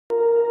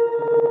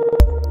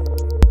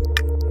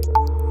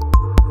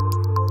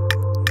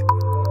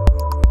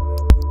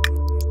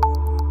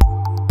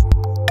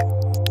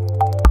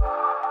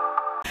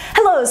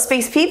Hello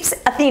Space Peeps,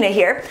 Athena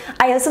here.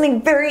 I have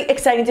something very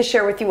exciting to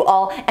share with you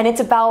all, and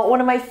it's about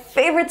one of my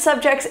favorite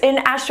subjects in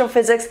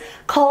astrophysics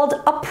called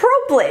a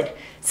PROPLYD.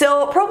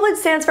 So PROPLYD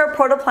stands for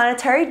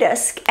Proto-Planetary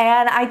Disk,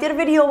 and I did a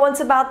video once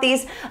about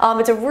these.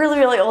 It's a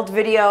really old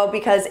video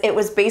because it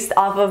was based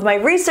off of my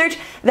research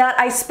that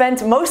I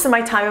spent most of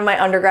my time in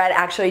my undergrad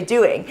actually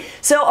doing.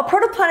 So a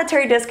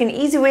protoplanetary disk, an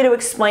easy way to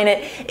explain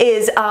it,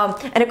 is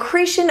an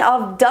accretion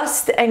of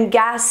dust and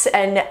gas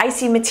and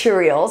icy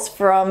materials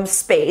from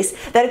space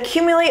that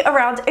accumulate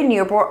around a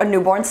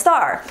newborn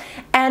star.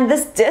 And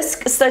this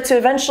disk starts to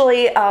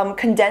eventually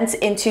condense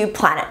into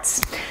planets.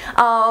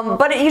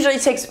 But it usually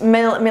takes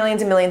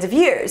millions and millions of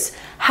years.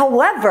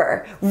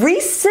 However,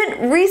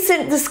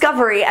 recent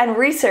discovery and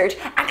research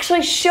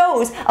actually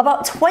shows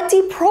about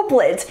 20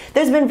 PROPLYDs.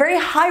 There's been very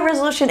high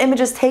resolution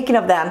images taken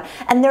of them,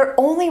 and they're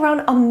only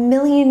around 1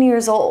 million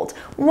years old.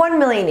 1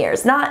 million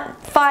years,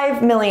 not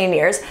 5 million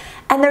years.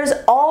 And there's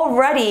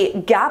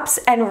already gaps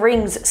and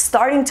rings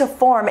starting to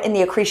form in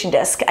the accretion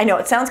disk. I know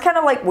it sounds kind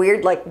of like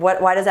weird, like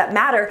why does that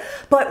matter?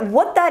 But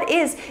what that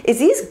is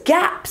these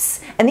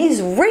gaps and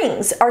these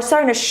rings are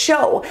starting to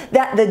show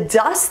that the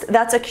dust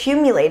that's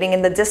accumulating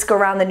in the disk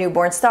around the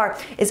newborn star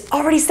is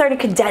already starting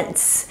to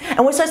condense. And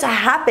what starts to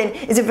happen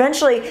is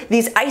eventually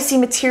these icy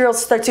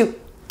materials start to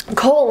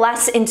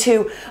coalesce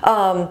into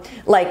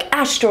like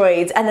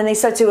asteroids, and then they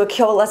start to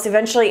coalesce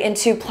eventually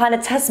into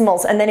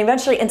planetesimals, and then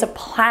eventually into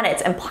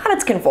planets, and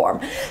planets can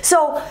form.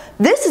 So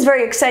this is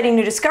very exciting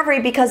new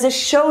discovery because this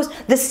shows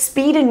the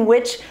speed in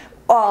which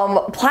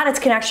planets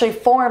can actually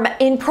form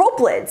in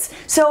PROPLYDs.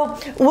 So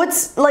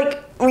what's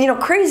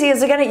crazy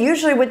is, again, it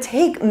usually would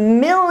take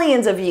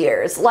millions of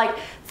years, like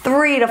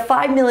 3 to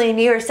 5 million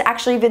years, to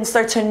actually even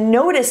start to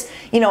notice,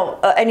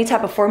 any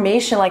type of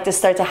formation like this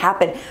start to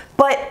happen.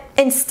 But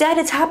instead,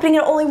 it's happening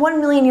at only 1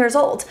 million years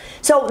old.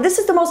 So this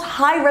is the most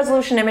high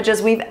resolution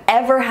images we've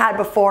ever had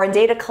before, and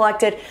data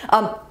collected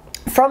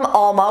from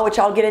ALMA, which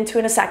I'll get into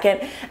in a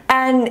second,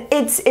 and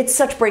it's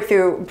such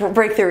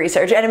breakthrough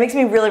research, and it makes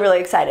me really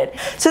excited.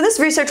 So this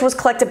research was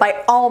collected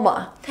by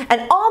ALMA,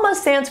 and ALMA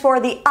stands for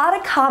the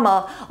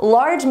Atacama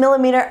Large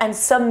Millimeter and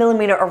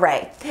Submillimeter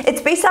Array.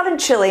 It's based out in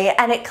Chile,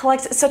 and it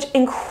collects such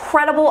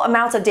incredible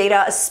amounts of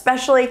data,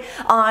 especially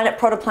on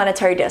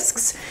protoplanetary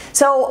disks.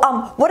 So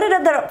what it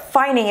ended up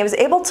finding, it was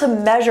able to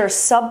measure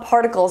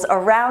subparticles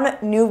around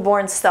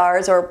newborn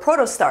stars, or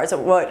protostars,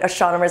 what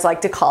astronomers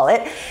like to call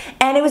it,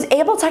 and it was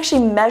able to actually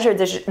measure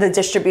the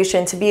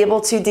distribution to be able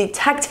to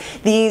detect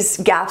these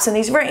gaps and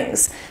these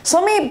rings. So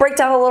let me break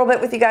down a little bit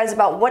with you guys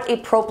about what a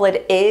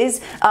PROPLYD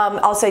is.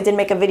 Also, I did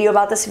make a video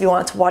about this if you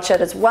wanted to watch it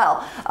as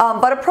well.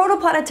 But a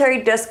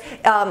protoplanetary disk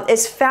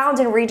is found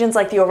in regions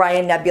like the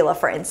Orion Nebula,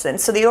 for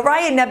instance. So the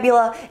Orion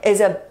Nebula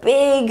is a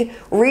big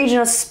region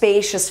of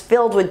space just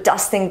filled with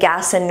dust and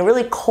gas and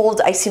really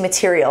cold, icy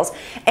materials.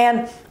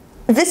 And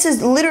this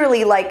is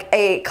literally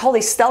called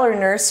a stellar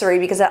nursery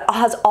because it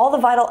has all the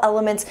vital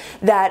elements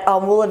that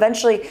will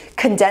eventually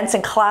condense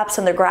and collapse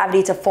under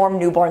gravity to form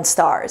newborn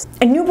stars.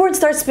 And newborn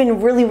stars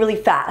spin really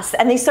fast,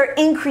 and they start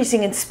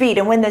increasing in speed.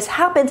 And when this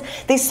happens,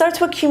 they start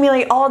to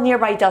accumulate all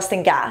nearby dust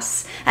and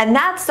gas. And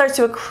that starts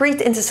to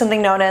accrete into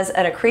something known as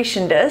an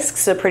accretion disk,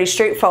 so pretty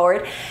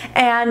straightforward.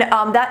 And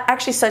that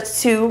actually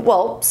starts to,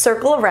 well,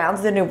 circle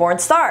around the newborn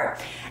star.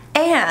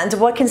 And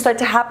what can start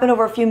to happen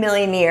over a few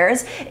million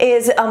years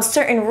is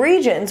certain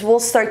regions will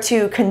start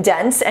to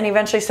condense and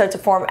eventually start to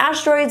form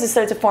asteroids, and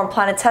start to form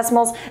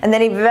planetesimals, and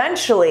then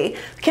eventually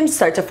can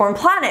start to form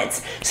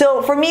planets.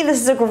 So for me, this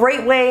is a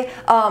great way,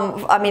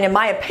 in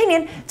my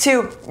opinion,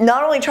 to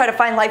not only try to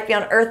find life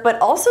beyond Earth, but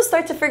also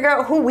start to figure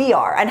out who we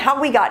are and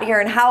how we got here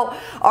and how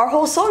our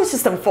whole solar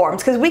system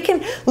forms, because we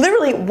can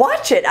literally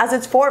watch it as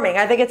it's forming.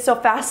 I think it's so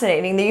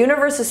fascinating. The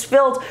universe is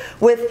filled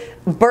with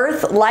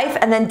birth, life,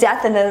 and then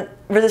death, and then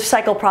the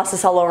cycle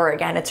process all over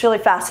again. It's really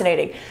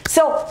fascinating.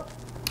 So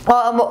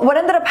what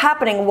ended up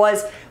happening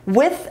was,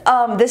 with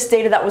this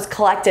data that was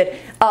collected,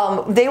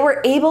 they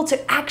were able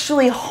to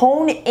actually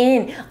hone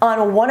in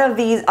on one of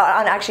these,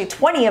 on actually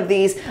 20 of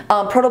these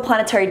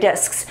protoplanetary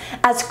disks,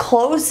 as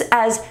close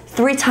as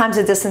 3 times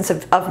the distance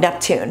of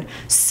Neptune.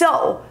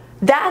 So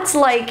that's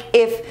like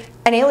if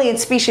an alien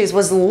species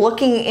was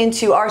looking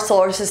into our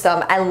solar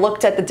system and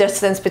looked at the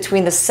distance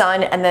between the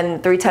sun and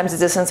then 3 times the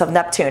distance of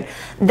Neptune.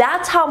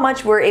 That's how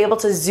much we're able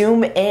to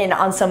zoom in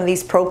on some of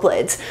these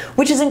PROPLYDs,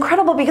 which is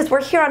incredible because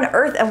we're here on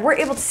Earth and we're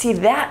able to see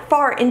that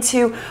far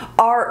into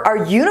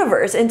our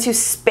universe, into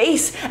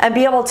space, and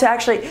be able to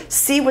actually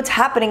see what's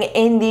happening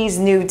in these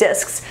new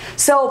disks.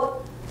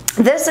 So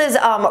this is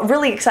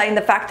really exciting,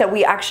 the fact that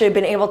we actually have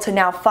been able to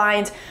now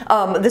find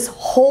this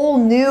whole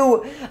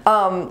new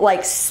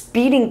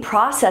speeding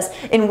process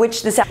in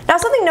which this. Now,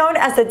 something known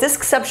as the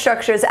Disk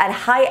Substructures at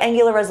High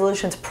Angular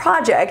Resolutions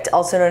Project,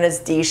 also known as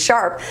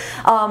D-Sharp,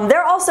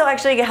 they're also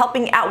actually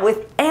helping out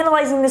with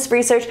analyzing this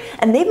research,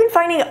 and they've been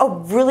finding a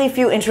really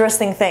few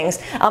interesting things.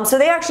 So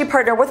they actually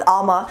partner with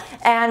ALMA,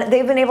 and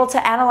they've been able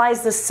to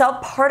analyze the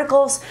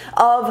subparticles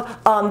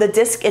of the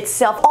disk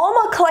itself.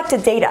 ALMA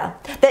collected data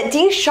that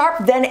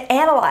D-Sharp then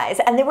analyze,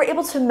 and they were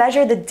able to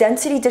measure the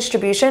density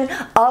distribution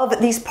of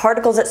these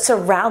particles that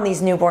surround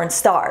these newborn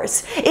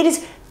stars. It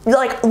is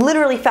like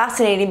literally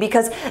fascinating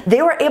because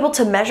they were able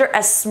to measure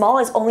as small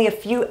as only a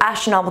few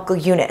astronomical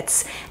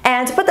units.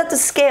 And to put that to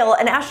scale,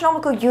 an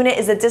astronomical unit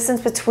is the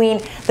distance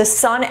between the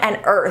sun and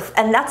Earth,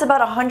 and that's about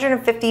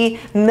 150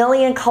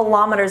 million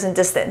kilometers in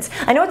distance.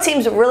 I know it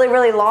seems really,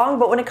 really long,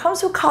 but when it comes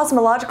to a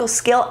cosmological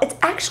scale, it's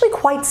actually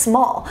quite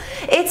small.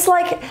 It's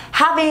like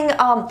having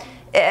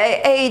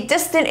a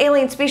distant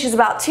alien species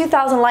about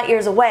 2,000 light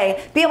years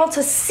away be able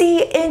to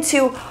see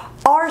into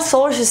our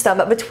solar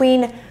system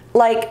between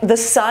like the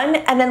sun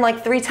and then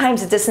like 3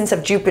 times the distance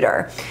of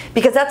Jupiter,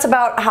 because that's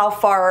about how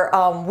far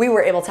we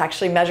were able to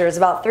actually measure, is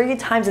about 3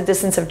 times the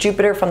distance of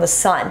Jupiter from the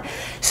sun.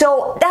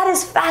 So that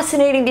is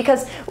fascinating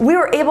because we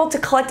were able to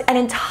collect an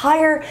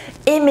entire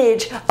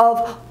image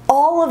of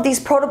all of these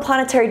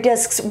protoplanetary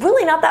disks,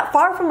 really not that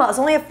far from us,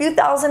 only a few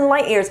thousand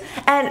light years.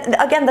 And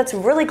again, that's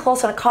really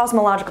close on a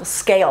cosmological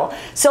scale.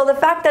 So the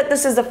fact that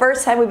this is the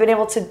first time we've been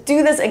able to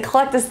do this and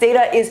collect this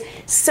data is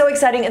so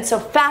exciting and so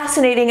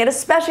fascinating, and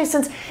especially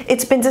since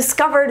it's been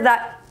discovered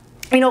that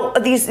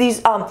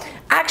these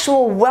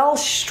actual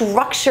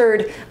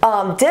well-structured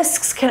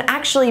disks can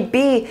actually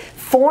be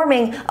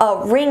forming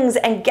rings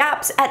and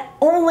gaps at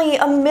only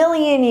 1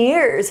 million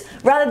years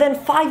rather than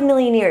 5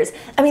 million years.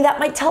 I mean, that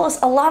might tell us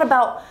a lot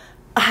about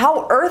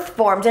how Earth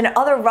formed and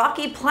other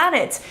rocky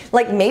planets.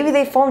 Like maybe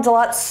they formed a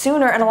lot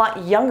sooner and a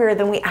lot younger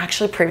than we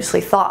actually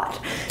previously thought.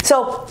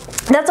 So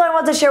that's all I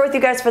wanted to share with you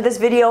guys for this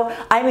video.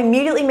 I'm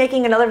immediately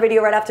making another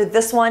video right after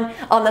this one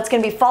that's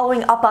going to be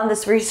following up on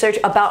this research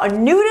about a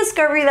new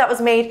discovery that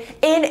was made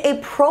in a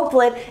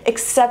PROPLYD,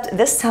 except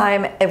this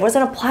time it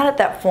wasn't a planet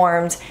that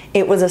formed,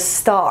 it was a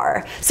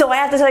star. So I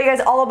have to tell you guys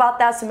all about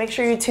that, so make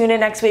sure you tune in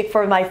next week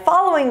for my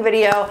following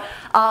video.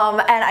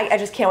 And I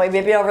just can't wait.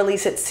 Maybe I'll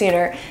release it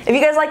sooner. If you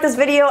guys like this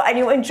video and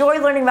you enjoy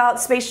learning about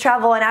space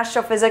travel and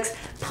astrophysics,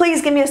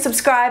 please give me a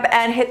subscribe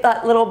and hit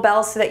that little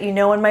bell so that you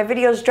know when my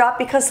videos drop,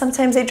 because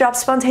sometimes they drop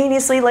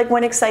spontaneously, like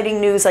when exciting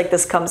news like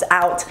this comes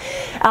out.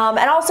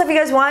 And also, if you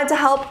guys wanted to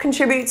help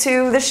contribute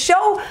to the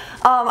show,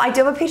 I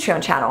do have a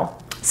Patreon channel.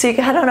 So you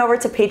can head on over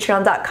to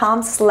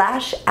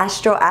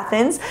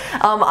patreon.com/astroathens.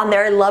 On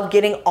there, I love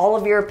getting all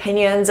of your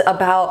opinions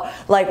about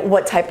like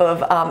what type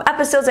of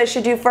episodes I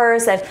should do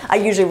first, and I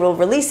usually will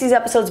release these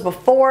episodes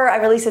before I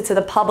release it to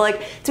the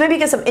public to maybe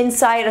get some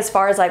insight as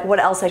far as like what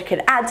else I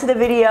could add to the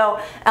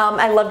video.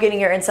 I love getting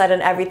your insight on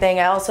everything.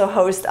 I also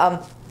host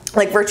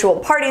like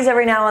virtual parties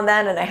every now and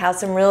then, and I have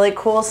some really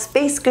cool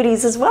space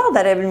goodies as well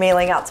that I've been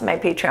mailing out to my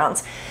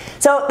Patreons.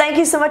 So thank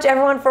you so much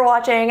everyone for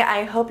watching.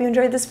 I hope you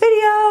enjoyed this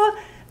video.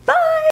 Bye!